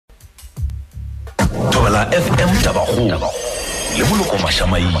tobela FM Tabakgolo le moloko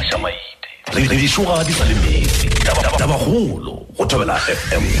mashamaite re di shoga di sa le metsi Tabakgolo go tobela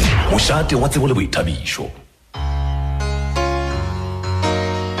FM mošate wa tsebo le boithabišo.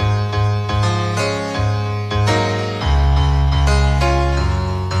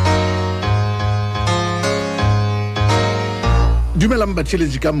 Dumelang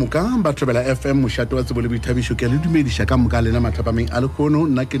batšheletši ka moka ba tobela FM mošate wa tsebo le boithabišo ke le dumediša ka moka lena matlhapameng a lekgono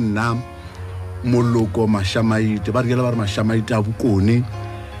nna ke nna moloko mashamaite ba re ba re mashamaite a bokone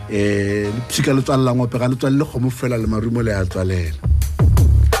le pshika le tswalla ngope ga le tswalle kgomo fela le marumo le a tswalela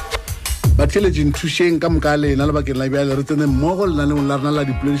batšheletši nthušeng ka moka lena le bakeng la bjale re tsene mmogo le na le la rena la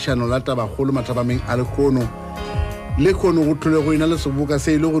dipoledišano la Tabakgolo matlhapameng a lekgono le kgono go tlhole go ina le seboka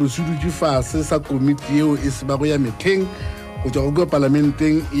se ile gore se dutše fase sa komiti yeo e se ba go ya metlheng go tswa go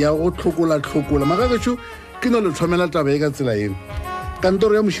parlamenteng ya go tlhokola magagetšo ke no le thomela taba e ka tsela eo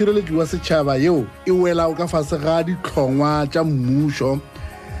Kantoro ya mošireletši wa setšhaba yeo e wela ka fase ga dihlongwa tša mmušo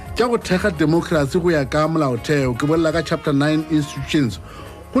tša go thekga democracy go ya ka molaotheo ke bolela ka chapter 9 institutions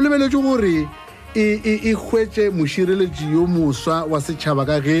go lebeletšwe gore e hwetše mošireletši yo moswa wa setšhaba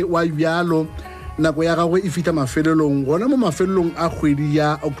ka ge wa bjalo nako ya gagwe e fihla mafelelong gona mo mafelelong a kgwedi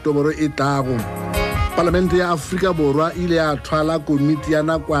ya Oktoboro e tlago Parlamente ya Afrika Borwa ile ya thwala komiti ya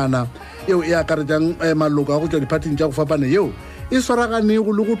nakwana eo e akaretšang maloko a go tšwa diphathing tša go fapana yeo e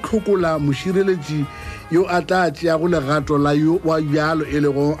swaraganego le go tlhokola mošireletši yo a tla tšea go legato la yo wa bjalo e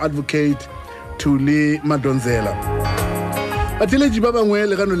lego advocate Thuli Madonsela batšheletši ba bangwe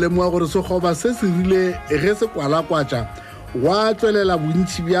le gano lemoa gore sekgoba se se rile ge se kwalakwatša wa tswelela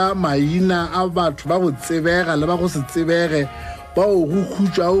bontši bja maina a batho ba go tsebega le ba go se tsebege bao go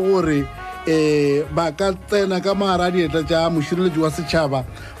khutšwa gore ba ka tsena ka mara dietla tša mošireletši wa setšhaba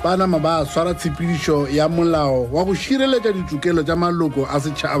ba nama ba swara tshepedišo ya molao wa go šireletša ditokelo tša maloko a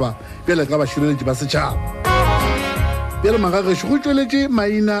setšhaba bjale ka bašireletši ba setšhaba bjale magagešo go tšweletše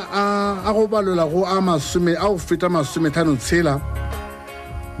maina a go balola go a go feta 56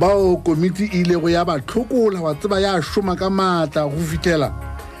 bao komiti ile go ya ba tlhokola wa tseba ya šoma ka maatla go fitlhela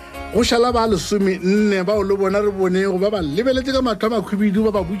go šala ba 14 bao le bona re bonego ba ba lebeletse ka matlho a makhwibidu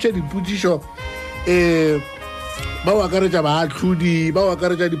ba ba butša dipotšišo bao akaretša baahlodi bao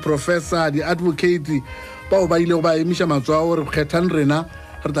akaretša di-professor di-advocate bao ba ile go ba emiša matswao gore kgethang rena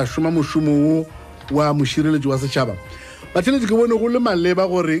re tla šoma mošomo wo wa mošireletši wa setšhaba batšheletši ke bone go le maleba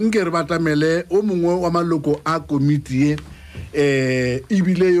gore nke re batamele o mongwe wa maloko a komiti ye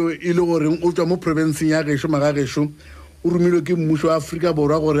ebile yo e le goreng o tswa mo provinceng ya gešo magagešo o romilwe ke mmušo wa Afrika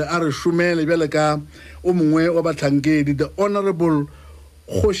Borwa gore a re šomele bjale ka o mongwe wa batlhankedi the honorable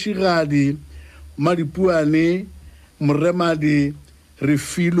Kgošigadi Madipuane Moremadi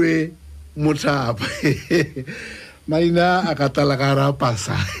Refilwe Mothapa maina a ka tala ka ra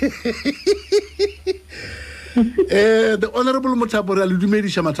pasa the honorable Mothapa re a le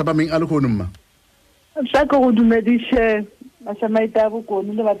dumediša matlhapameng a lekgono mma sa go dumediše mashamaita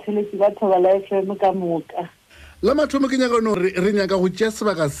bokone le batšheletši ba Tobela FM ka moka la mathomo ke nyaka no re nyaka go tšea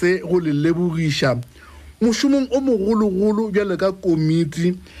sebaka se go le lebogiša mošomong o mogologolo bjale ka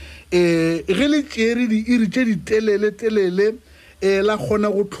komiti ge le tšere diiri tše ditelele la kgona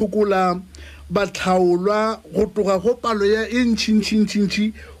go tlhokola batlhaolwa go tloga go palo ya e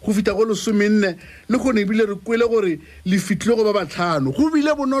ntšintšintšintši go fita go 14 le kgone ebile re kwele gore le fitlile go ba batlhano go bile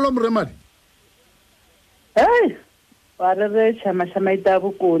bonolo Moremadi wa re re šamašamaita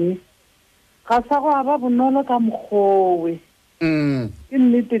bokone ga sa go ba bonolo ka mokgowe ke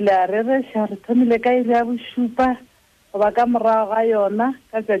nnete le a rereša re thomile ka iri ya bošupa goba ka morago ga yona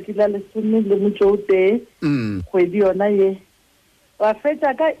ka tšatši la 11 kgwedi yona ye wa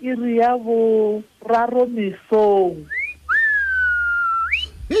fetša ka iri ya boraro mesong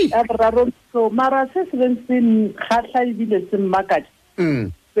mara se se beng se nkgatlha ebile se mmakatša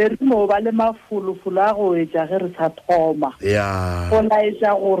be re mo ba le mafolofolo a go etša ge re sa thoma go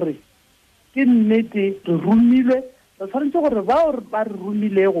laetša gore ke nnete re rumilwe re tshwanetse gore bao ba re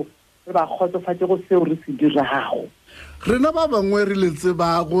rumilego re ba kgotsofatše go seo re se dirago rena ba bangwe re le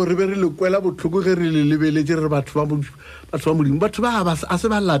tsebago re be re le kwela botlhoko ge re le lebeletše re batho ba modimo batho ba a se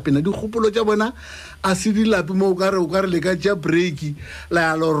ba lapena dikgopolo tša bona a se di lape mo o ka re le ka tša breaki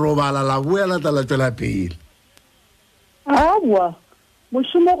la ya lo robala la boya la tla la tšwela pele aowa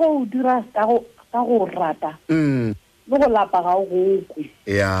mošomo go o dira ka go rata le go lapa ga o gokwe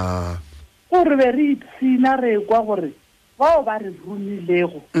gore be re ipshina re kwa gore bao ba re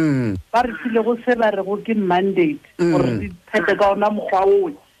rumilego ba re filego se ba re go ke mandate gore di phete ka ona mokgwa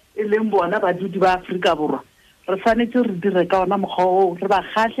oo e leng bona badudi ba Afrika Borwa re tshwanetse re dire ka ona mokgwa oo re ba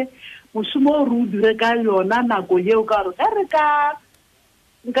kgahle mošomo o re o dire ka yona nako yeo ka re ka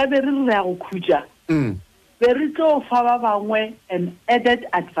nka be re ya go khutša be re tlo fa ba bangwe an added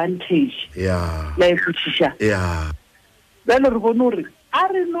advantage la e kgotšiša bjalo re bone gore a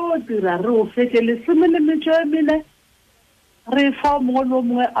re no dira re o fete lesome le metšo e mene re fa mongwe le o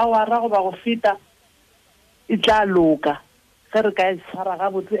mongwe awara goba go feta e tla loka ge re ka e tshwara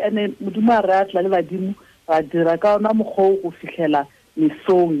gabotse ene modimo a re a tla le badimo ba dira ka ona mokgwa go fihlela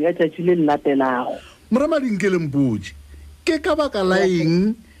mesong ya tšatši le latelago moramading ke lempotse ke ka baka la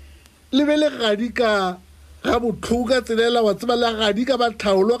eng le be le gadi ka ga botlhoko ka tselela wa tseba la gadi ka ba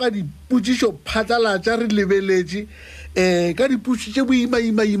tlhaolo ka dipotšišo phatlalatša re lebeletše ka dipotšišo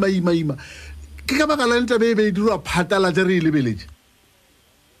boima ke ka baka la ntaba e be e dirwa phatlalatša re e lebeletše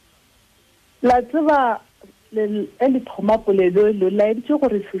la tseba le thoma polelo le laeditše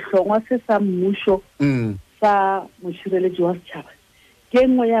gore sehlongwa se sa mmušo sa mošireletši wa setšhaba ke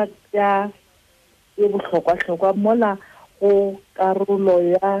nngwe ya bohlokwa mola go karolo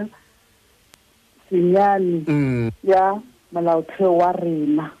ya senyane ya molaotheo wa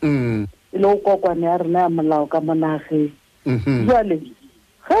rena e le go kokwane ya rena ya molao ka monageng jwale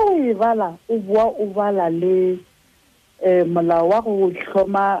ge o e bala o bala le molao wa go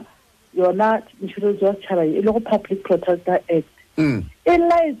hloma yona mošireletši wa setšhaba e le go Public Protector Act e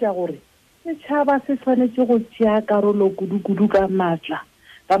laetša gore setšhaba se tshwanetse go tšea karolo kudu ka maatla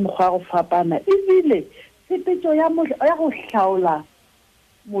ka mokgwa go fapana ebile tshepetšo ya go hlaola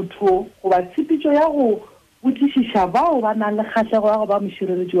motho goba tshepetšo ya go botišiša bao ba nang le kgatlhego ya go ba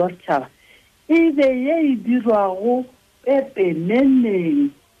mošireletši wa setšhaba e be ye e dirwago pepeneneng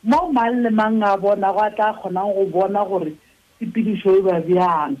mo mang le mang a bona go a tla kgonang go bona gore tshepedišo e ba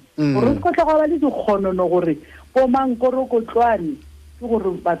bjang gore se kotle go ba le dikgonono gore bo mankorokotlwane ke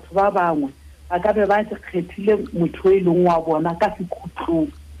gore batho ba bangwe ba ka be ba kgethile motho e leng wa bona ka sekhutlong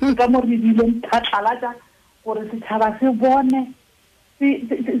ka mo re dileng phatlalatša gore setšhaba se bone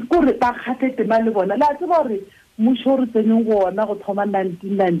kore ba kgathe tema le bona le a tseba gore mmušo o re tseneng go ona go thoma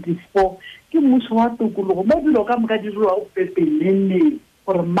 1994 ke mmušo wa tokologo mo dilo ka moka diriwa go pepeneneng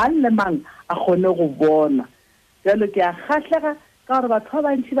gore mang le mang a kgone go bona jalo ke a kgatlhega ka gore batho ba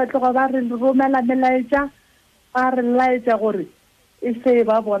bantši ba tloga ba re romela melaetša ba re laetša gore e se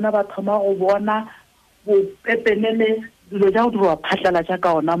ba bona ba thoma go bona bopepenene dilo tša go dirwa phatlalatša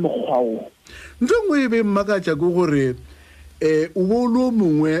ka ona mokgwa o ntho nngwe e be mmakatša ke gore o bo lo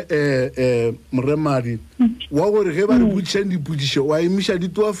mongwe moremadi wa gore ge ba re botšišang dipotšišo wa emiša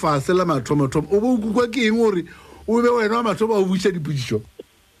ditoa fase la mathomothomo o bo o kukwa ke eng gore o be wena wa mathomo wa go botšiša dipotšišo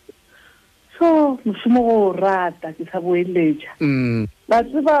so mošomo go rata ke sa boeletša ba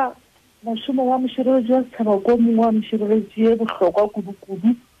tseba mošomo wa mošireletši wa setšhaba ko mongwe wa mošireletši e bohlokwa kudu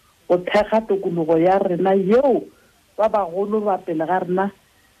go thekga tokologo ya rena yeo ba bagolo ba pele ga rena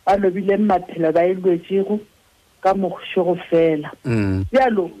ba lobileng maphelo ba e lwetšego ka mošogo fela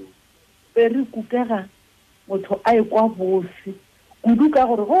bjalo be re kukega motho a ekwa bose kudu ka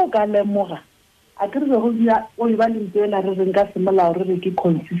gore go o ka lemoga a ke re be go e ba lentela re reng ka semolao re re ke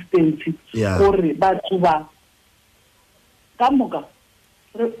consistency gore batho ba ka moka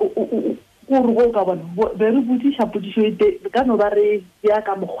gore go ka bona be re botiša potišo e ka no ba re ya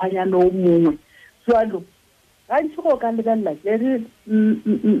ka mokgwanyana o mongwe jalo gantši go ka lebelela le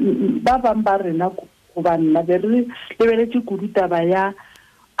ba bang ba rena goba nna be re lebeletše kudu taba ya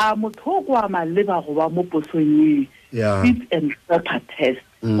a motho o ko a maleba goba mo posong fit and proper test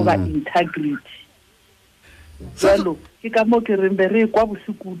goba integrity jalo ke ka mo ke reng be re kwa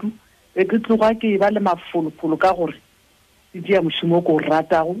bosekudu be ke tloga ke ba le mafolofolo ka gore ke dia mošomo ko o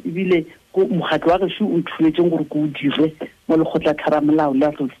ratago ebile mokgatlo wa gešo o thuletseng gore ke o dire mo lekgotlatheramolao le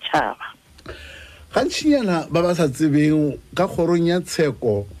a setšhaba gantšinyana ba ba sa tsebeng ka kgorong ya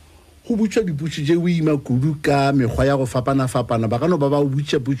tsheko go butšwa dipotšo tše boima kudu ka mekgwa ya go fapana-fapana ba ka no ba ba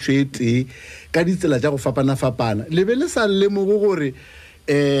butša potšo e tee ka ditsela tša go fapana-fapana le be le sa lemogo gore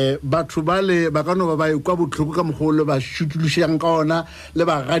batho bale ba ka no ba ekwa botlhoko ka mokgwa le ba šutulušang ka ona le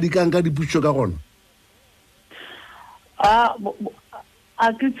ba gadikang ka dipotšo ka gona a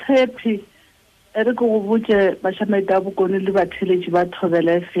ke tshepe e re ke go botse mašamaete a bokone le batheletši ba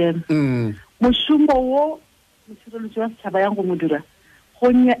Thobela FM mošomo wo mošireletši wa setšhaba yang go mo dira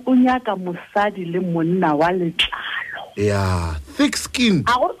o nyaka mosadi le monna wa letlalo thick skin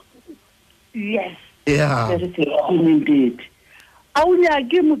yes very thick skin indeed a o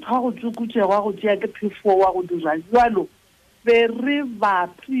nyake motho wa go tsukutšego wa go tšea ke phefo wa go dira jalo be re ba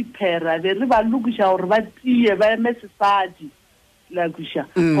prepara be re ba lokiša gore ba tie ba eme sesadi la kuša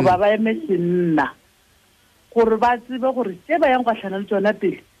goba ba eme senna gore ba tsebe gore tše ba yang kgahlana le tsona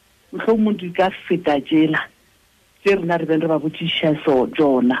pele mohlomong di ka feta jela tse rena re beng re ba botsiša so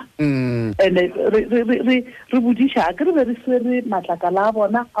jona ene re botsiša a ke re be re swere matlakala a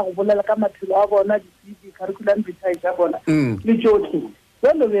bona a go bolela ka maphelo a bona di-curriculum vitae tša bona le tsotlhe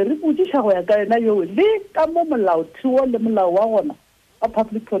jalo be re botsiša go ya ka ena yo le ka mo molaotheo le molao wa gona wa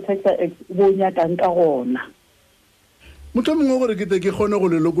Public Protector Act bo nyakang ka gona. Motho mongwe gore ke kgone go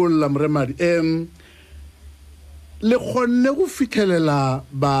lelokolola Moremadi le kgonne go fitlhelela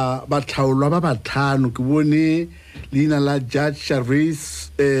ba tlhaolwa ba batlhano ke bone leina la Judge Charisse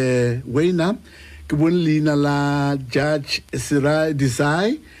Weina ke bone leina la Judge Sira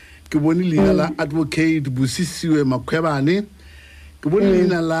Desai ke bone leina la Advocate Busisiwe Makhwebane ke bone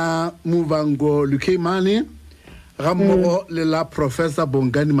leina la Muvango Lukemane ga mmogo le la Professor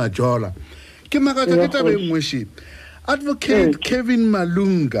Bongani Majola ke makatsa ke tabe nngwe shi Advocate Kevin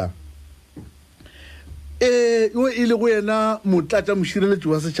Malunga yo ile go yena motlatsa mošireletši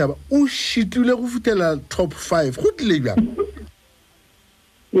wa setšhaba o šitile go fitela top 5 go tlile bjang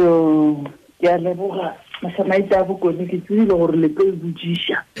yo ya leboga masamaitse a bokone ke tsile gore le tlo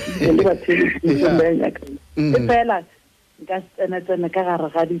botsiša le ba tsela e fela nka tsena ka gare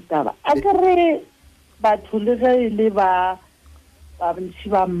ga ditaba a ke re batho le ge le ba bontši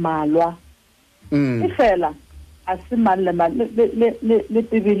ba mmalwa e fela a se mang le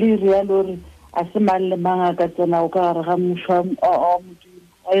pebele rialo re a se mang le mang a ka tsena o ka gare ga mmušo a modimo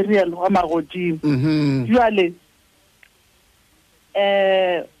a e rialo ga magodimo jwale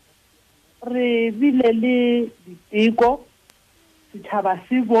re bile le diteko setšhaba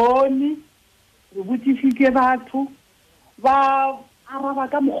se bone re botsišitše batho ba araba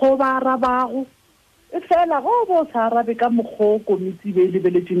ka mokgwa ba arabago e fela go bo sa arabe ka mokgwa komiti be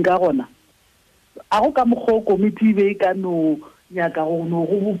lebeletšeng ka gona a go ka mokgwa komiti be ka no nyaka go no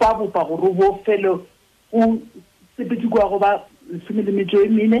go bopa gore bo fele o sepetšikwa go ba semelemetšo e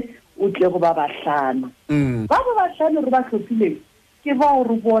mene o tle go ba bahlano ba bahlano re ba tlhophileng ke ba o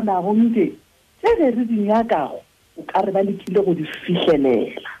re bona go nke tse re di nyakago o ka re ba lekile go di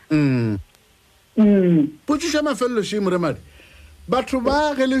fihlelela potsiša mafelelo shi Moremadi batho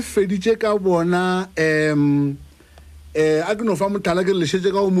ba ge le feditše ka bona a ke no fa motlhala ke le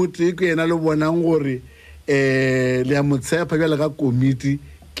šetse ka o mote ke yena le bonang gore le ya motshepa bjale ka komiti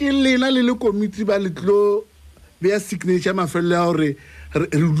ke lena le komiti ba le tlo bea signature mafelelo ya gore re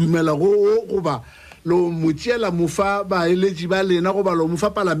dumela goba lo motšeela mofa baeletši ba lena goba lo mofa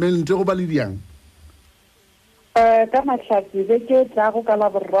palamente goba le diang ka matlhatsi be ke tla go ka la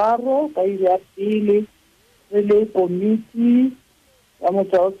boraro ka ile ya pele re le komiti ya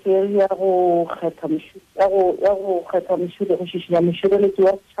motšaotswere ya go kgetha go šišinya mošireletši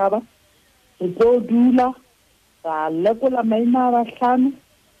wa setšhaba re tlo dula ra lekola maina a bahlano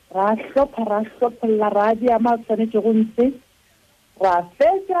ra hlopholla ra di ama tshwanetse go ntse ra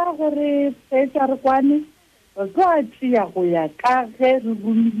fetša re kwane re tlo a tšea go ya ka ge re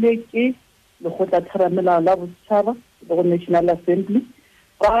romile ke lekgotla theramelao la bosetšhaba le go National Assembly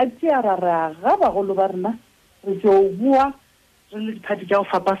ra tšea ra re aga bagolo ba rena re tšeo bua re le diphati tša go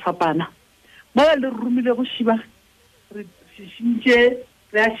fapafapana mola le romile go šiba re šišintše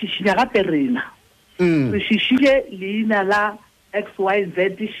re a šišinya gape rena re šišile leina la XYZ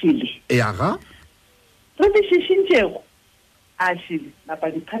šile yaga re le šišintšego a šile napa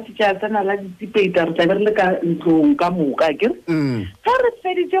diphati tša tsena la ditipeita re tlabe re le ka ntlong ka moka kere ga re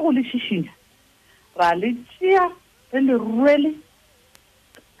feditše go le šišinya ra le tšea re le rwele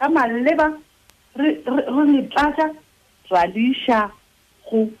ka maleba re le tlatša ra le iša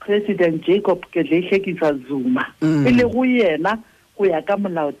go President Jacob Gedleyihlekisa Zuma e le go yena go ya ka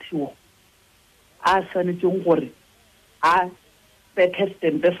molaotheo a swanetseng gore a pete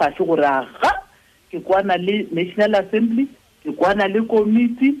stempe fase gore aga ke kwana le National Assembly ke kwana le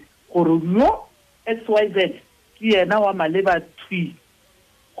komiti gore yo XYZ ke yena wa maleba thui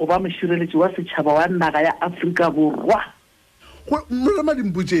go ba mošireletši wa setšhaba wa naga ya Afrika Borwa. Moremadi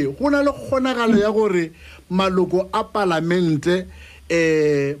mpotše go na le kgonagalo ya gore maloko a palamente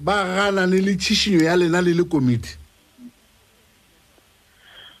ba ganane le tšhišinyo ya lena le komiti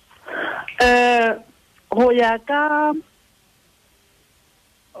go ya ka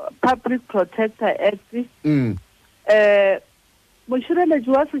Public Protector Act mošireletši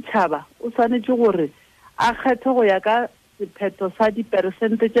wa setšhaba o swanetše gore a kgethe go ya ka sephetho sa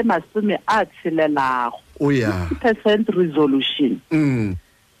diperesente tše 60 50% resolution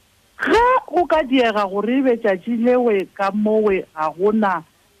ga go ka diega gore e be tšatši lewe ka mowe ga gona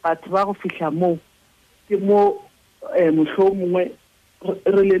batho ba go fihla moo ke mo mošo mongwe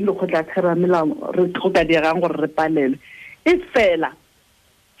re le lekgotla theramelao re go ka diegang gore re palelwe e fela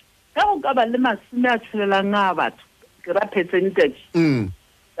ka go ka ba le 60 a batho ke ra percentage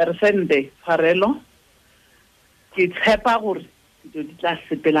persente tshwarelo ke tshepa gore di tla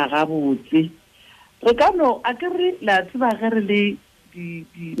sepela ga botse re ka no a ke re la tseba ge re le di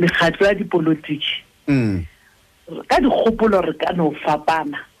mekgatlo ya dipolotiki ka dikgopolo re ka no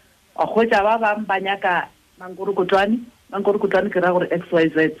fapana a khotsa ba bang ba nyaka mangorokotwane ke ra gore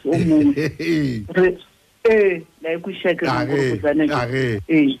XYZ o mo re la ikusheke mangorokotwane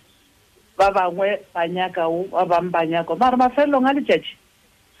ba bangwe ba nyaka o ba bang ba nyaka mara mafelelong a letšatši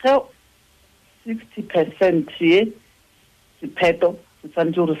ge 60% ye sepheto se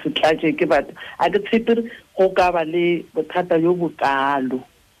tshwanetse gore se tlatše ke batho a ke tshepe go ka ba le bothata jo bokalo.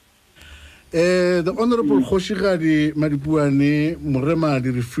 The Honorable Khoshigadi Madipuane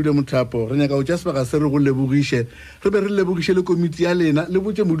Moremadi re file mothapo re nyaka o tša sebaka se re go lebogiše re be re lebogiše le komiti ya lena le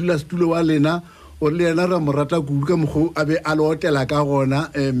botse modulasetulo wa lena o le yena ra morata kudu ka mokgo a be a le otela ka gona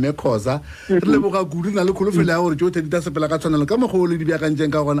mekhosa re leboga kudu na le kholofelo ya gore tšotlhe di ta sepela ka tshwanelo ka mokgo o le di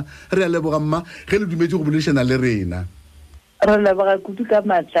beakantseng ka gona re a leboga mma ge le dumetse go boledišana le rena re leboga kudu ka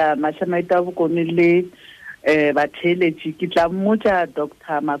matla mašamaita a bokone le batheletši ke tla mmotša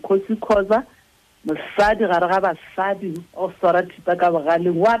Dr. Makhosi Khoza mosadi gare ga basadi o swara thipa ka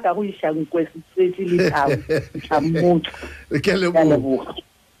bogaleng wa ka go iša nkwe setsetši le thao tla mmotša ke leboga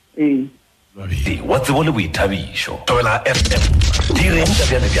wa tsebo le boithabišo tobela FM di reng tša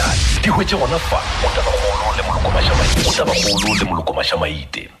bjale di hwetše gona fa o tabagolo le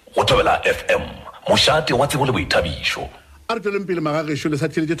molokomašamaite go tobela FM mošate wa tsebo le boithabišo a re tsweleng pele magagešo le sa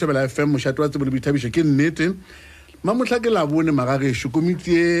theletše tobela FM mošate wa tsebo le boithabišo ke nnete mamotlha ke la bone magagešo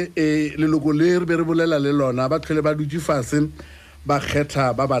komiti e leloko le re be re bolela le lona ba tlhole ba dutše fase ba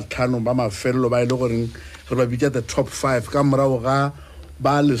kgetha ba batlhano ba mafelelo ba e le goreng re ba bitša the top 5 ka morago ga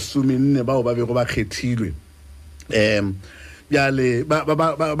ba lesomenne bao ba bego ba kgethilwe bjale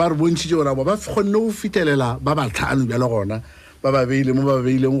ba re bontšhitše gore ba kgonne go fithelela ba batlhano bjale gona ba ba beile mo ba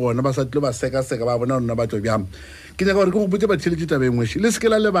beileng gona ba sa tlile ba seka-seka ba bona rona batho bjang ke nyaka gore ke go botse batheletše tabengwešhe le seke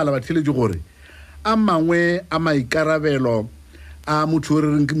la lebala batheletše gore a mangwe a maikarabelo a motho o re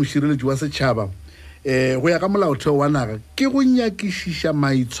reng ke mošireletši wa setšhaba go ya ka molaotheo wa naga ke go nyakišiša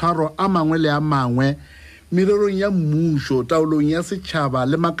maitshwaro a mangwe le a mangwe mererong ya mmušo taolong ya setšhaba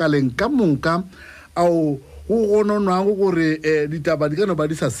le makaleng ka moka ao go gononwago gore ditaba di ka no ba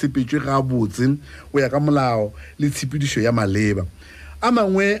di sa sepetšwe ga botse go ya ka molao le tshepedišo ya maleba a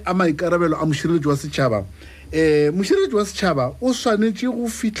mangwe a maikarabelo a mošireletši wa setšhaba mošireletši wa setšhaba o swanetše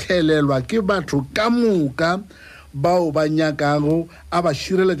go fitlhelelwa ke batho ka moka bao ba nyakago a ba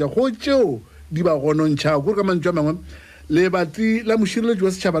šireletša go tšeo di ba gonontšhago kore ka mantšu a mangwe lebati la mošireletši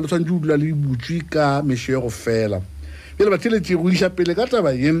wa setšhaba le tshwanetse go dula le butswi ka mešo go fela pele batheletši go iša pele ka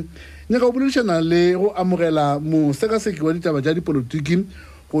taba ye nyaka go boledišana le go amogela mosekaseki wa ditaba tša dipolotiki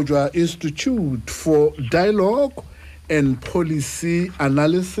go tšwa Institute for Dialogue and Policy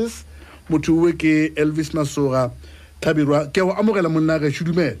Analysis motho we ke Elvis Masoga Tlhabirwa ke go amogela monna ge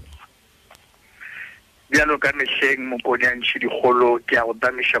dumela bjalo ka mehleng mopodiantši dikgolo ke a go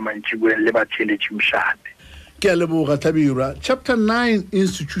tamiša mantšiboeng le batheletši mošate ke a leboga Tlhabirwa chapter 9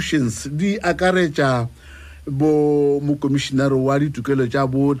 institutions di akaretša bo mokomišinare wa ditokelo tša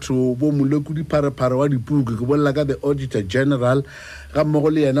botho bo molekodi pharephare wa dipuku ke bolela ka the auditor general ga mmogo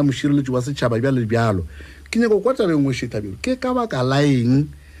le yena mošireletši wa setšhaba bjalo bjalo ke nyako kwa tabengwešhe Tlhabirwa ke ka baka la eng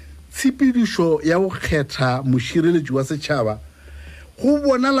tshepedišo ya go kgetha mošireletši wa setšhaba go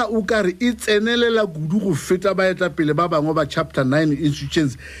bonala o kare e tsenelela kudu go feta baetapele ba bangwe ba chapter 9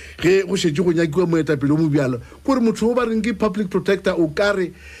 institutions ge go šetše go nyakiwa moetapele o mobjalo kore motho o ba reng ke public protector o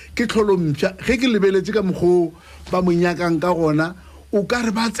kare ke tlholompša ge ke lebeletše ka mokgwa ba mo nyakang ka gona o kare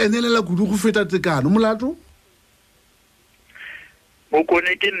ba tsenelela kudu go feta tekano molato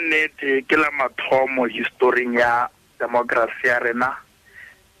mokone ke nnete ke la mathomo historing ya democracy ya rena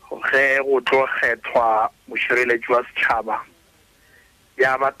ge go tlo kgethwa mošireletši wa setšhaba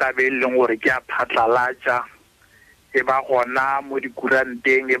ya ba tabeleng gore ke a phatlalatša e ba gona mo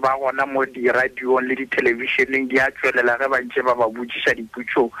dikuranteng e ba gona mo diradiong le ditelebišeneng di a tswelela ge bantše ba ba botšiša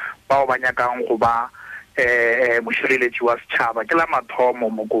diputšo bao ba nyakang go ba mošireletši wa setšhaba ke la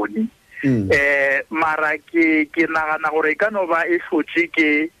mathomo mokone mara ke nagana gore e ka no ba e hlotše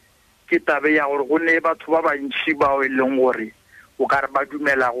ke tabe ya gore go ne batho ba bantši bao e leng gore o ka re ba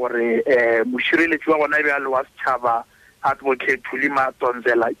dumela gore mošireletši wa gona bjalo wa setšhaba advocate Thulima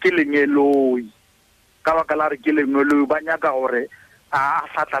Tonzela ke lenyeloi ka baka la re ke lenyeloi ba nyaka gore a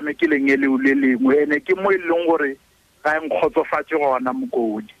hlatlame ke lenyeloi le lengwe ene ke mo e leng gore ga nkgotsofatše gona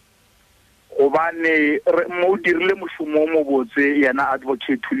mokodi gobane mo dirile mošomo o mobotse yena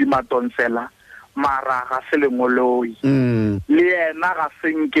advocate Thulima Tonzela mara ga se lenyeloi le yena ga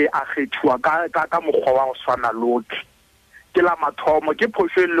senke a kgethiwa ka mokgwa wa go swana lotlhe ke la mathomo ke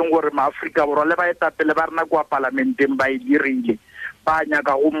phoso e leng gore maAfrika borwa le ba etapele ba rena kwa parlamenteng ba e dirile ba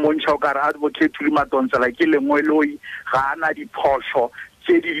nyaka go mmontšha o ka re advocate le matontsela ke lengwe loi ga ana diphoso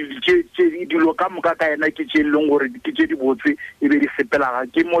tse di dilo ka moka ka ena ke tse leng gore ke tse di botse e be di sepela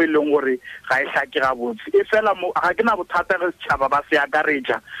ke mo e leng gore ga e hlake ga botse e fela mo ga ke na bothata re setšhaba ba se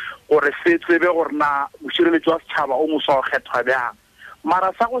akaretša gore se tsebe gore na mošireletši wa setšhaba o moswa o kgethwa bjang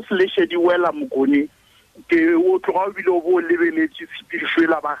mara sa go se leše di wela mokone ke o tloga o bile o bo lebeletše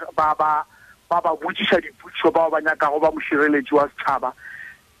sepirišwela ba botšiša diputšo bao ba nyakago ba mošireletši wa setšhaba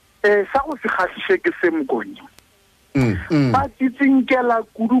sa go se kgašiše ke se mokone ba tsitsinkela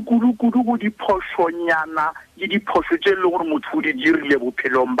kudu go diphošonyana le diphošo tše le gore motho o di dirile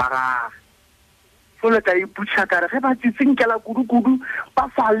bophelong ba gage fole ka iputša kare ge ba tsitsinkela kudu ba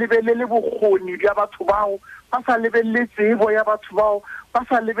sa lebelele bokgoni bja batho bao ba sa lebelele tsebo ya batho bao ba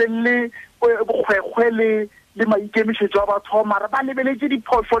sa lebelele bokgwekgwe le maikemišetšo a batho mara ba lebeletse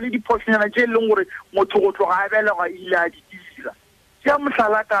diphošo le diphošonyana tše e leng gore motho go tloga a belega ile a di dira tšea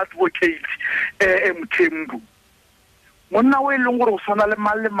mohlala ka advocate mthembu monna o e leng gore o swana le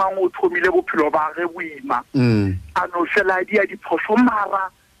mang le mang o thomile bophelo ba ge boima a no fela di a diphoso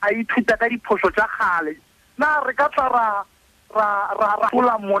mara a ithuta ka diphoso tša kgale na re ka tla ra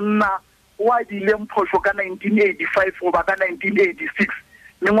tlola monna o a dileng phoso ka 1985 goba ka 1986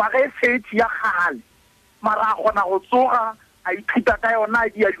 mengwaga e seti ya kgale mara a kgona go tsoga a ithuta ka yona a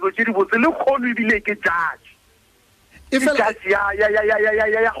dia dilo tše di botse le kgono ebile ke judge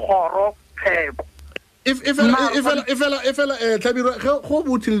ya goro pheko efela tlhabiro go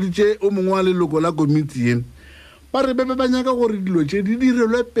bothileditše o mongwe wa leloko la komiti eno ba re bebe ba nyaka gore dilo tše di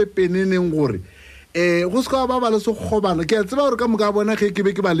direlwe pepeneneng gore go se ka ba le sekgobana ke a tseba gore ka moka a bona ge ke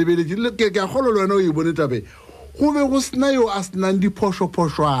be ke ba lebeletše ke a kgolo le wena o e bone tabe go be go sena yo a senang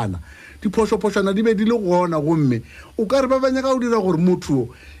diphošophošwana di be di le gona gomme o ka re ba ba nyaka go dira gore motho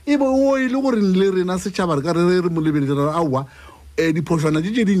e be o e le gore le rena setšhaba re ka re mo lebeletse ra aowa diphošwana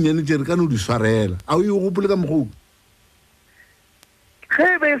tše dinnyane tše re ka no di swarela a o e gopole ka mogou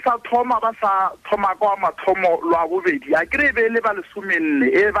ge be sa thoma ba sa thoma kwa mathomo lwa bobedi a kere be le ba lesomenne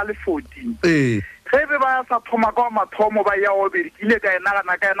e ba le 14 ge be ba sa thoma kwa mathomo ba ya bobedi ile ka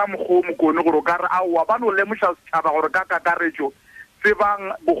enagana ka ena mogou mokone gore o ka re aowa ba no lemoša setšhaba gore ka kakaretšo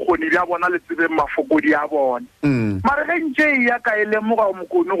tsebang bokgoni bja bona le tsebeng mafokodi a bona mare ge ntše ya ka e lemoga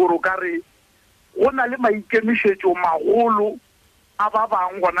mokone gore o ka re go na le maikemišetšo magolo a ba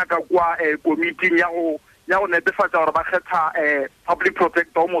bang gona ka kwa komiting ya go netefatša gore ba kgetha public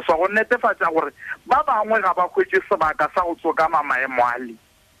protector o moswa go netefatša gore ba bangwe ga ba hwetše sebaka sa go tsokama maemo a le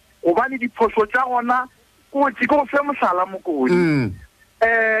gobane diphoso tša gona kotsi ke go fe mohlala mokodi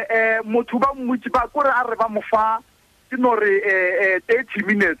motho ba mmotši ba kore a re ba mo fa ke no re 30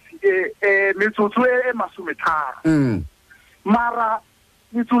 minutes metsotso e masometharo mara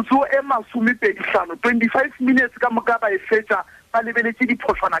metsotso e masomepedihlano 25 minutes ka moka ba e fetša ba lebeletse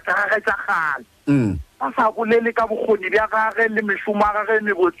diphošwana tša gage tša gale ba sa bolele ka bokgoni bja gage le mešomo a gage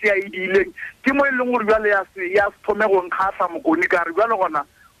mebotse a e diileng ke mo e leng gore bjale ya se thome go nkgatlha mokoni ka re bjale gona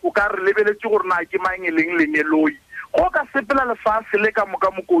o ka re lebeletse gore na ke mang e leng lengeloi go ka sepela lefase le ka moka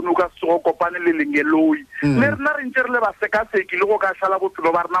mokoni o ka se go kopane le lengeloi le rena re ntse re le basekaseki le go ka šala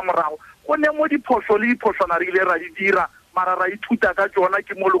bophelo ba rena morago go ne mo diphošo le diphošwana re ile ra di dira mara ra ithuta ka tsona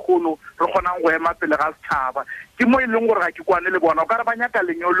ke mo lekgono re kgonang go ema pele ga setšhaba ke mo e leng gore ga ke kwane le bona o ka re ba nyaka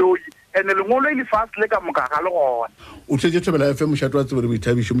lenyoloi ande lengoloi lefase le ka moka ga le gona o tšhetše thobela fm mošato wa tsebe re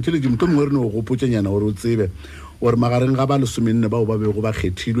boithabišo motheletši moto mongwe re ne o gopotsenyana gore o tsebe gore magareng ga ba lesomenne bao ba bego ba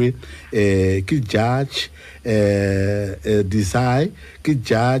kgethilwe ke judge desai ke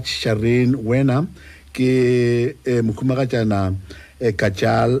judge Sharon Wena ke mokhumagatšana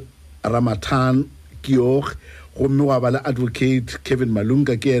Kajal Ramathan Kiog gomme wa ba le advocate Kevin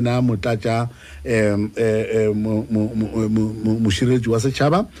Malunga ke ena motlatša mošireletši wa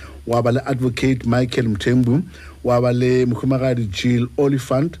setšhaba wa ba le advocate Michael Mthembu wa ba le mokhumagadi Jill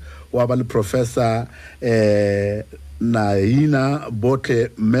Oliphant wa ba le professor Naina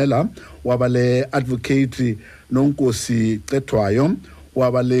Botle Mela wa ba le advocate Nonkosi Qethwayo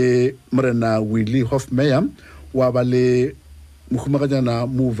wa ba le morena Willie Hofmeyer wa ba le mokhumagajana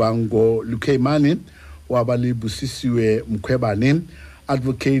Muvango Lukeimani wa ba le Busisiwe Mkhwebane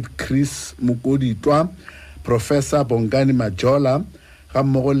advocate Chris Mukoditwa professor Bongani Majola ga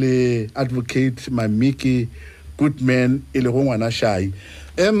mmogo le advocate Mamiki Goodman e le go ngwana Shai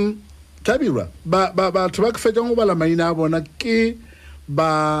Tabira batho ba ke fetjang go bala maina a bona ke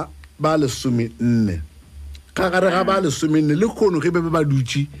ba lesomenne ka gare ga ba lesomenne le khono ge be ba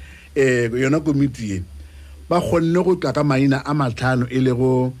dutši yona komiti e ba kgonne go tla ka maina a matlhano e le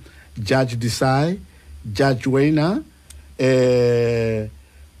go Judge Desai Judge Wena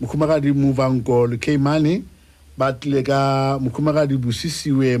mokhumagadi Muvanko Keimane ba tlile ka mokhumagadi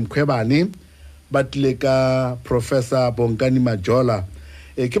Busisiwe Mkhwebane ba tlile ka Professor Bonkani Majola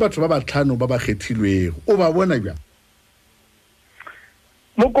ke batho ba batlhano ba ba kgethilwego o ba bona bja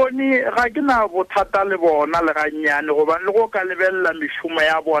mokoni ga ke na bothata le bona le gannyane go ba le go ka lebella meshumo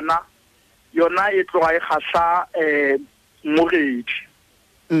ya bona yona e tloga e khasa mogedi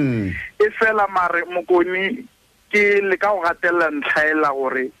e fela mare mokoni ke le ka go gatella ntlhaela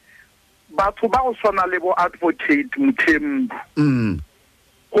gore batho ba go swana le bo advocate Muthembu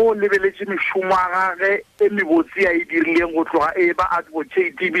go lebeletše meshumo ya gage e mebotse ya e dirileng go tloga e ba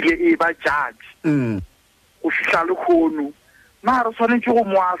advocate ebile e ba judge go fihla le khono mara swanetse go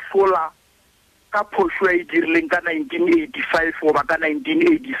mo ahlola ka phosho ya e dirileng ka 1985 goba ka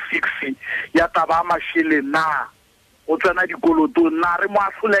 1986 ya taba mashele na o tsena dikoloto na re mo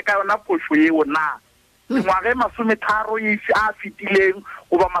ahlole ka yona phosho eo na ngwaga masometharo itse a fitileng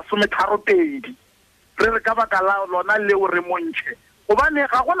goba masometharo pedi re ka baka la lona leo re montšhe gobane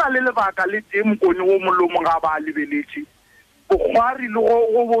ga gona le lebaka le teng mokoni wo molomo ga ba lebeletše go kgwari le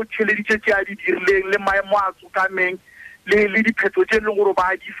go bo tšheleditše tše a di dirileng le maemo a tsokameng le diphetho tše leng gore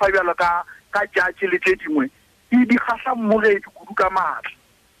ba di fa bjalo ka judge le tše dingwe di kgahla mmogedi kudu ka maatla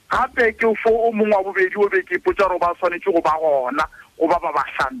gape ke fo o mongwe wa bobedi o be ke potsa gore ba swanetse go ba gona go ba ba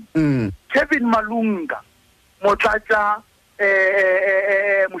bahlano Kevin Malunga motlatša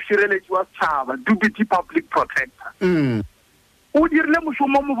mošireletši wa setšhaba deputy public protector o dirile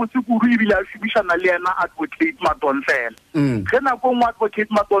mošomo mo botse kudu ebile a šomišana le ena advocate Matonsela ge nako nngwe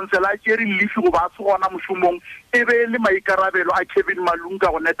advocate Matonsela a tšere llifi goba a se gona mošomong e be le maikarabelo a Kevin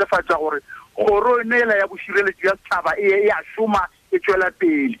Malunga go netefatša gore kgoro ela ya bošireletši ya setšhaba e a šoma e tšwela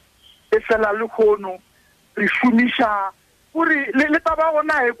pele e fela le kgono re šomiša gore le taba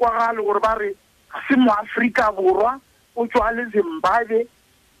gona e kwagale gore ba re ga se moAfrika Borwa o tswa le Zimbabwe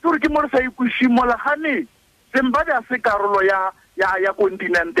gore ke mo re sa ikwešiimola gane Zimbabwe a se karolo ya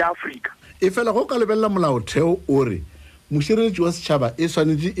kontinente ya Afrika e fela go ka lebella molaotheo o re mošireletši wa setšhaba e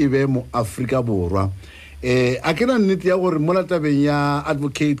swanetše e be mo Afrika Borwa a ke na nnete ya gore mo latabeng ya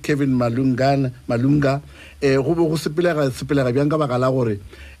advocate Kevin Malunga go be go sepelega bjang ka baka la gore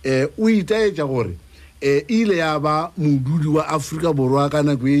o itaetša gore ile ya ba modudi wa Afrika Borwa ka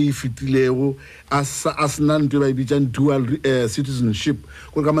nako e fitilego a sena ntwe ba ibitšang dual citizenship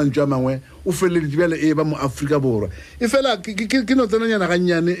gore ka mantšu a mangwe o feleleditše bjale e ba mo Afrika Borwa e fela ke no tsenanyana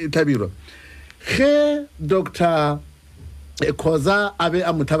gannyane Thabirwa ge Dr. Khoza a be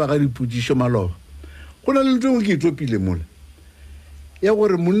a mothaba ga dipotšišo maloba go na le ntho ke itopile mola ya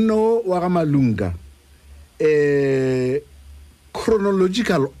gore monno wa ga Malunga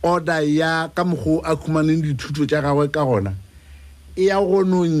chronological order ya ka mogo a khumaneng dithuto tša gagwe ka gona e ya go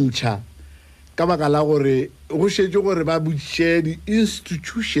nontšha ka baka la gore go šetše gore ba botše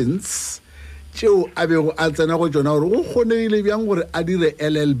di-institutions tšeo a bego a tsena go tšona gore go kgonegile bjang gore a dire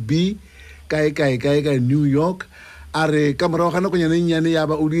LLB kae New York a re ka morago ga nakonyana nnyane ya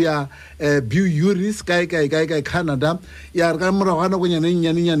ba o dia Buris kae Canada ya re ka morago ga nakonyana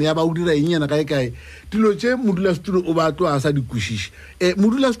nnyane ya ba o dira ennyana kae dilo tše modulasetulo o ba tlo a sa di kwešiše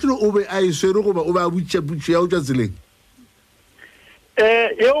modulasetulo o be a e swere goba o ba a butša putšo ya go tšwa tseleng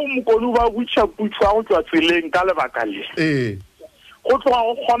eo mokoni o ba butša putšo ya go tšwa tseleng ka lebaka le go tloga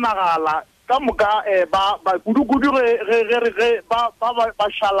go kgonagala ka moka ba kudu ge ba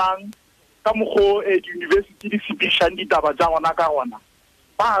šalang ka mogo di-university di sepišang ditaba tša gona ka gona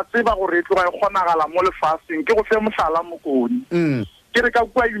ba tseba gore e tloga e kgonagala mo lefaseng ke go fe mohlala mokoni ke re ka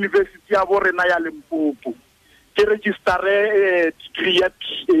kua university ya bo rena ya Limpopo ke registare degree ya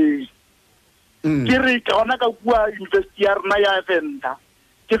PA ke re gona ka kua university ya rena ya Venda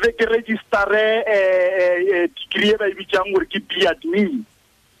ke fe ke registare degree ba ibitšang gore ke B.Admin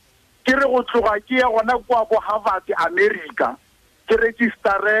ke re go tloga ke ya gona kua bo Harvard America ke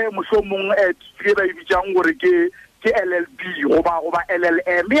registare mohlomong degree ba ibitšang gore ke LLB goba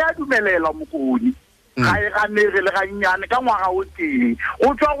LLM ya dumelela mokoni ga e ganege le gannyane ka ngwaga o teng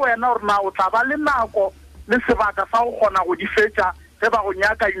go tswa go wena gore na o tla ba le nako le sebaka sa go kgona go di fetša ge ba go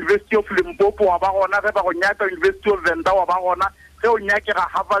nyaka University of Limpopo wa ba gona ge ba go nyaka University of Venda wa ba gona ge o nyakega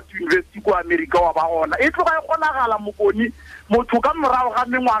Harvard University ko America wa ba gona e tloga e kgonagala mokoni motho ka morago ga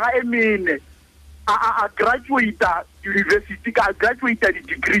mengwaga e mene a graduata university ka graduata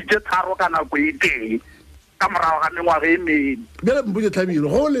di-degree tše tharo ka nako e teng ka morago ga mengwaga e mene bjale mpotse Thabile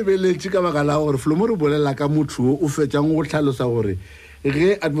go lebeletše ka baka la gore folomo re bolela ka motho o fetšang go tlhalosa gore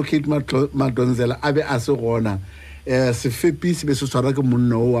ge advocate Madonsela a be a se gona sefepi se be se tshwara ke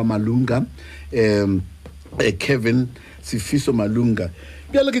monno wa Malunga Kevin Sifiso Malunga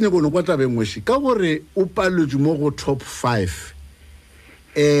bjale ke nyako no kwa tabeng weshi ka gore o paletswe mo go top 5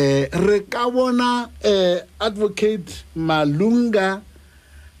 re ka bona advocate Malunga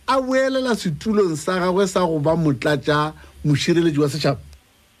a boelela setulong sa gagwe sa go ba motlatša mošireletši wa setšhaba.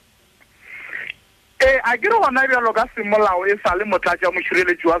 A ke re gona bjalo ka semolao e sa le motlatša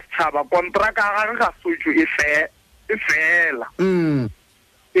mošireletši wa setšhaba kontraka ga gagwe ga sotho e fela.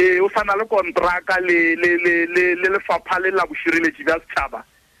 O sana le kontraka le lefapha le la bošireletši bja setšhaba,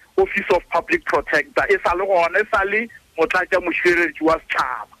 Office of Public Protector, e sa le gona e sa le motlatša mošireletši wa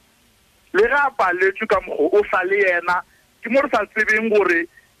setšhaba. Le ge a paletswe ka mokgwa o sa le yena ke mo re sa tsebeng gore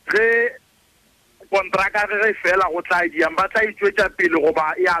ge kontraka ge fela go tla diang ba tla itšwetša pele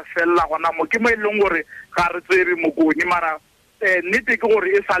goba ya fella gona mo ke mo e leng gore ga re tsebe mokoni mara nnete ke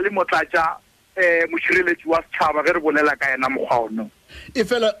gore e sa le motlatša mošireletši wa setšhaba ge re bolela ka yena mokgwa ono. E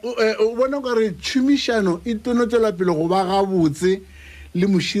fela o bona gore tšhomišano e tonotela pele go ba gabotse le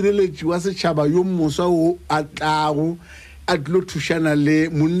mošireletši wa setšhaba yo moswa o a tlago a tlilo thušana le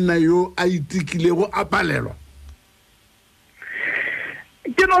monna yo a itikilego a palelwa.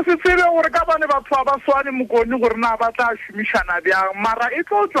 Ke no se tsebe gore ka bane batho ba swane mokoni gore na ba tla šomišana bjang mara e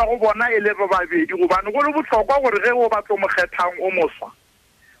tlo tswa go bona e le ba babedi gobane go le bohlokwa gore ge o batlo mo kgethang o moswa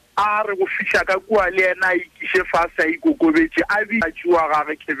a re go fiša ka kua le yena a ikiše fase a ikokobetše a bitšiwa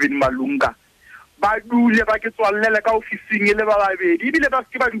gage Kevin Malunga ba dule ba ke tswallele ka ofising e le ba babedi ebile ba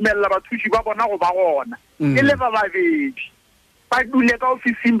se ba dumelela bathuši ba bona go ba gona e le ba babedi ba dule ka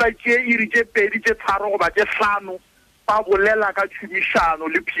ofising ba tšee iri tše pedi tše tharo goba tše hlano ba bolela ka tšhomišano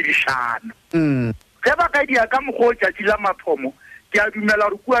le phedišano. Ge ba ka dia ka mokgwa o tšatši la mathomo ke a dumela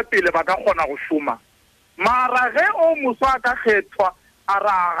gore kua pele ba ka kgona go šoma mara ge o moswa a ka kgethwa a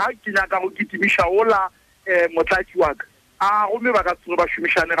raga ke nyaka go kitimiša ola motlatši wa ka a gomme ba ka tsoge ba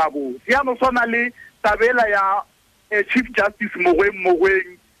šomišane gabotse yaanong swana le tabela ya Chief Justice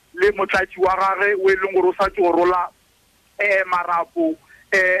mogweng le motlatši wa gage o e leng gore o sa tse go rola marapo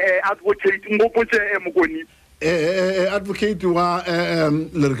advocate ngopotse mokoni advocate wa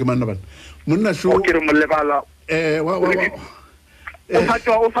le re ke manna bana monna sho ke re molebala o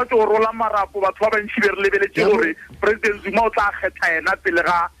sa tse go rola marapo batho ba bantši be re lebeletše gore President Zuma o tla kgetha yena pele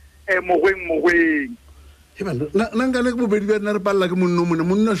ga mogweng nangane ke bobedi bja nna re palela ke monno mona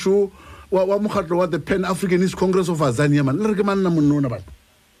monna sho wa mokgatlo wa the Pan Africanist Congress of Azania man le re ke manna monno ona bana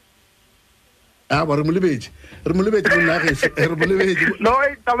ba re molebetše monna ge re molebetše no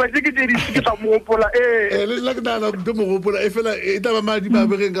taba tše ke tše di ke tla mogopola le nna ke nagana ke mogopola e fela e taba madi ba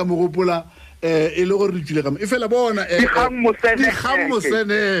begeng ka mogopola e le gore re tšile ka e fela bona dikgang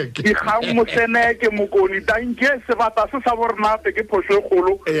moseneke mokoni tanke sebata se sa borenape ke phoso e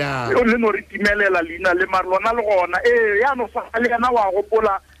kgolo le no re timelela leina le mare lona le gona yaanong sa le yena wa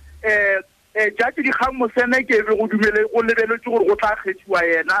gopola judge dikgang moseneke e be go lebeletse gore go tla kgethiwa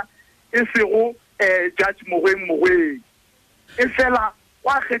yena e sego judge mogweng e fela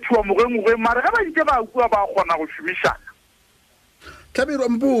wa kgethiwa mogweng mare ge ba dite ba kua ba kgona go šomišana Tlhabirwa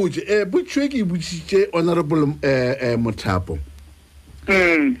mpotse botšwe ke botsitše honorable Mothapo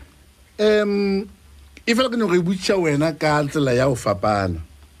e fela ke no go e botsitša wena ka tsela ya go fapana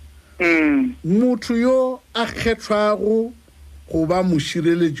motho yo a kgethwago go ba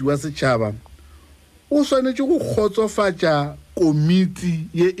mošireletši wa setšhaba o swanetše go kgotsofatša komiti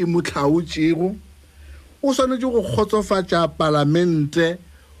ye e mo hlaotšego o swanetše go kgotsofatša palamente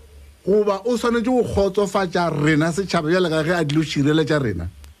goba o swanetše go kgotsofatša rena setšhaba bjale ka ge a dilo šireletša rena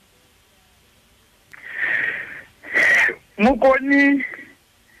mokoni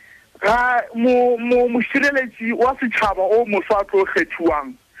ga mošireletši wa setšhaba o moswa a tlo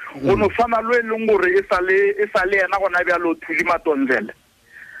kgethiwang go no swana lo e leng gore e sa le yena gona bjalo Thuli Matonzele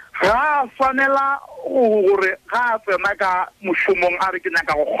ga a swanela gore ga a tsena ka mošomong a re ke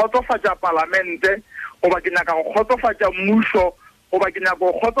nyaka go kgotsofatša palamente goba ke nyaka go kgotsofatša mmušo goba ke nyaka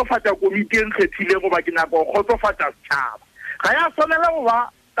go kgotsofatša komiti e nkgethile goba ke nyaka go kgotsofatša setšhaba ga ya swanela goba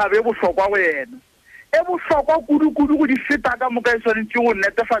tabe e bohlokwa go yena e bohlokwa kudu-kudu go di feta ka moka e swanetše go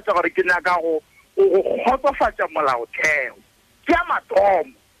netefatša gore ke nyaka go kgotsofatša molaotheo ke ya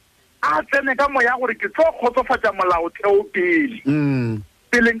mathomo a tsene ka moya gore ke tlo kgotsofatša molaotheo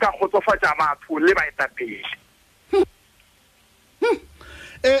pele nka kgotsofatša batho le baetapele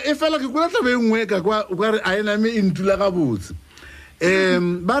e fela ke kula tlabe nngwe ka kwa re a ena me intula ga botse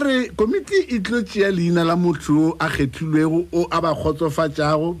ba re komiti e tlo tšea leina la motho a kgethilwego o a ba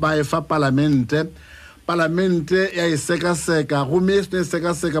kgotsofatšago ba e fa palamente ya e sekaseka gomme e sene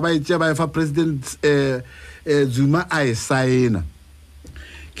sekaseka ba e tšea ba e fa president Zuma a e saena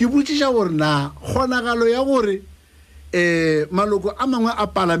ke botšiša gore na kgonagalo ya gore maloko a mangwe a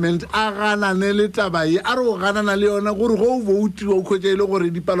parliament a ganane le taba ye a re go ganana le yona gore go voutiwa o khwetša ile gore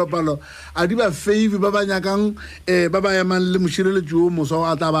dipalopalo a di ba favor ba ba nyakang ba ba yamang le mošireletši o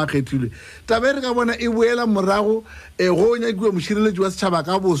moswa a tla ba kgethilwe taba e re ka bona e boela morago go nyakiwa mošireletši wa setšhaba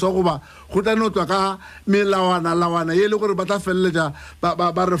ka boswa goba go tla notwa ka melawana ye le gore ba tla feleletša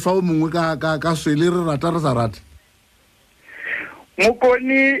ba re fa o mongwe ka swele re rata re sa rate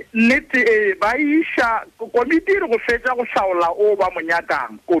mokoni nnete ba isha komiti re go fetša go hlaola o ba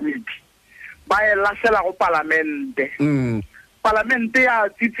monyakang komiti ba e lasela go parlamente parlamente ya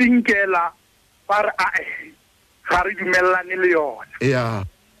tsitsinkela ba re ga re dumellane le yona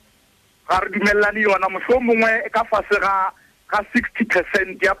ga re dumellane yona mohlomongwe ka fase ga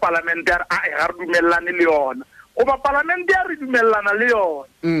 60% ya parlamente ya ga re dumellane le yona goba parlamente ya re dumellana le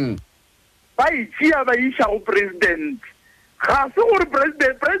yona ba itšea ba isha go president ga se gore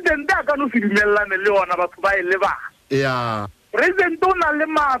president a ka no se dumellane le yona batho ba e lebana president o na le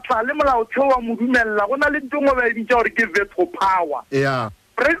maatla le molaotheo wa mo dumella go na le ntongwe ba e bitša gore ke veto power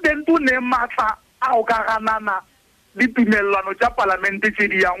president o ne maatla a o ka ganana le tumellano tša parlamente tše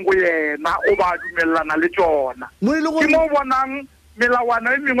di yang go yena o ba dumellana le tšona ke mo bonang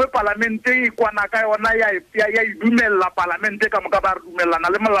melawana e mengwe parlamente e kwana ka yona ya e dumella parlamente ka moka ba re dumellana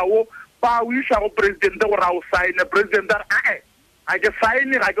le molao ba o isha go presidente gore a o saene president a ke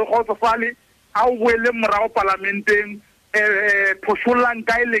saene ga ke kgotsofale a o boele morago parlamenteng phošollang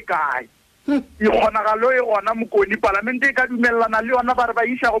kae le kae e kgonagalo e gona mokoni parlamente e ka dumellana le yona ba re ba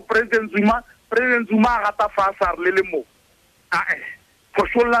isha go president Zuma a gata fase a re le mo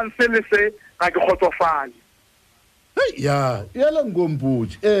phošollang se le se ga ke kgotsofale ya la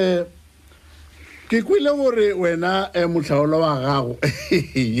nkompotse ke kwile gore wena motlhaolo wa gago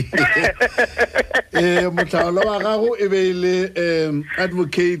motlhaolo wa gago e be ile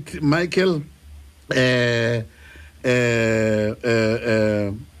advocate Michael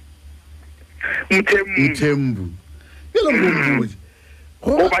Mthembu yela ngompotse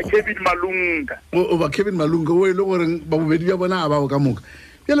go ba Kevin Malunga o ile gore ba bobedi ba bona a ba ka moka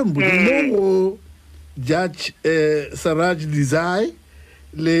yela mpotse mo go Judge Saraj Desai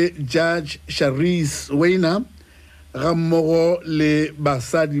le Judge Sharis Weina ga mmogo le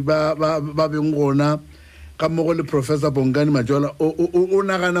basadi ba beng gona ga mmogo le Professor Bongani Majola o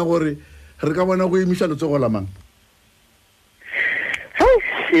nagana gore re ka bona go emisha letsogo la mang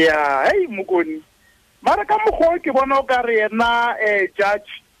mokoni mara ka mokgwa ke bona o ka re yena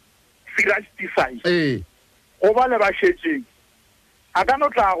Judge Siraj Desai go ba le ba šetšeng a ka no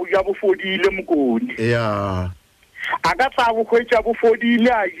tla go ja bofodile mokoni a ka tla bo khwetša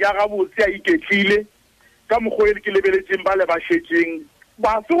bofodile a ja ga botse a iketlile ka mokgwa ke lebeletšeng ba le ba šetšeng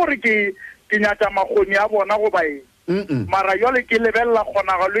ba se gore ke nyata makgoni a bona go ba mara jwale ke lebelela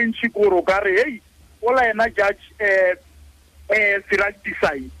kgonagalo e ntši kore o ka re o la yena Judge Siraj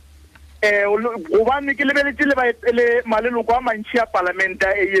Desai gobane ke lebeletše le maleloko a mantši ya parlamente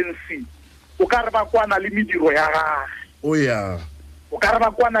ya ANC o ka re ba kwana le mediro ya gage o ka re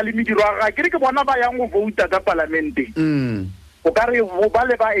ba kwana le mediro ya gage ke bona ba yang go vouta ka parlamente o ka re ba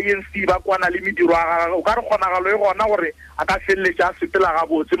le ba ANC ba kwana le mediro ya gage o ka re kgonagalo e gona gore a ka feleletša a sepela ga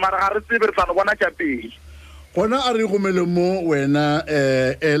botse mara ga re tsebe re tla no bona tša pele gona a re gomele mo wena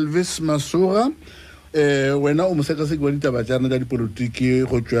Elvis Masuga wena o mosekaseki wa ditaba tša rena tša dipolotiki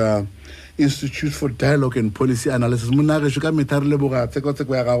go tšwa Institute for Dialogue and Policy Analysis monna gešo ka metha re leboga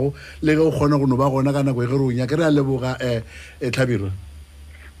tsekwatseko ya gago le ge o kgona go no ba gona ka nako e ge re o nyake re a leboga Tlhabirwa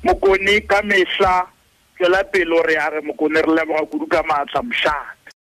mokoni ka mehla tswela pele re a re mokoni re leboga kudu ka maatla mošate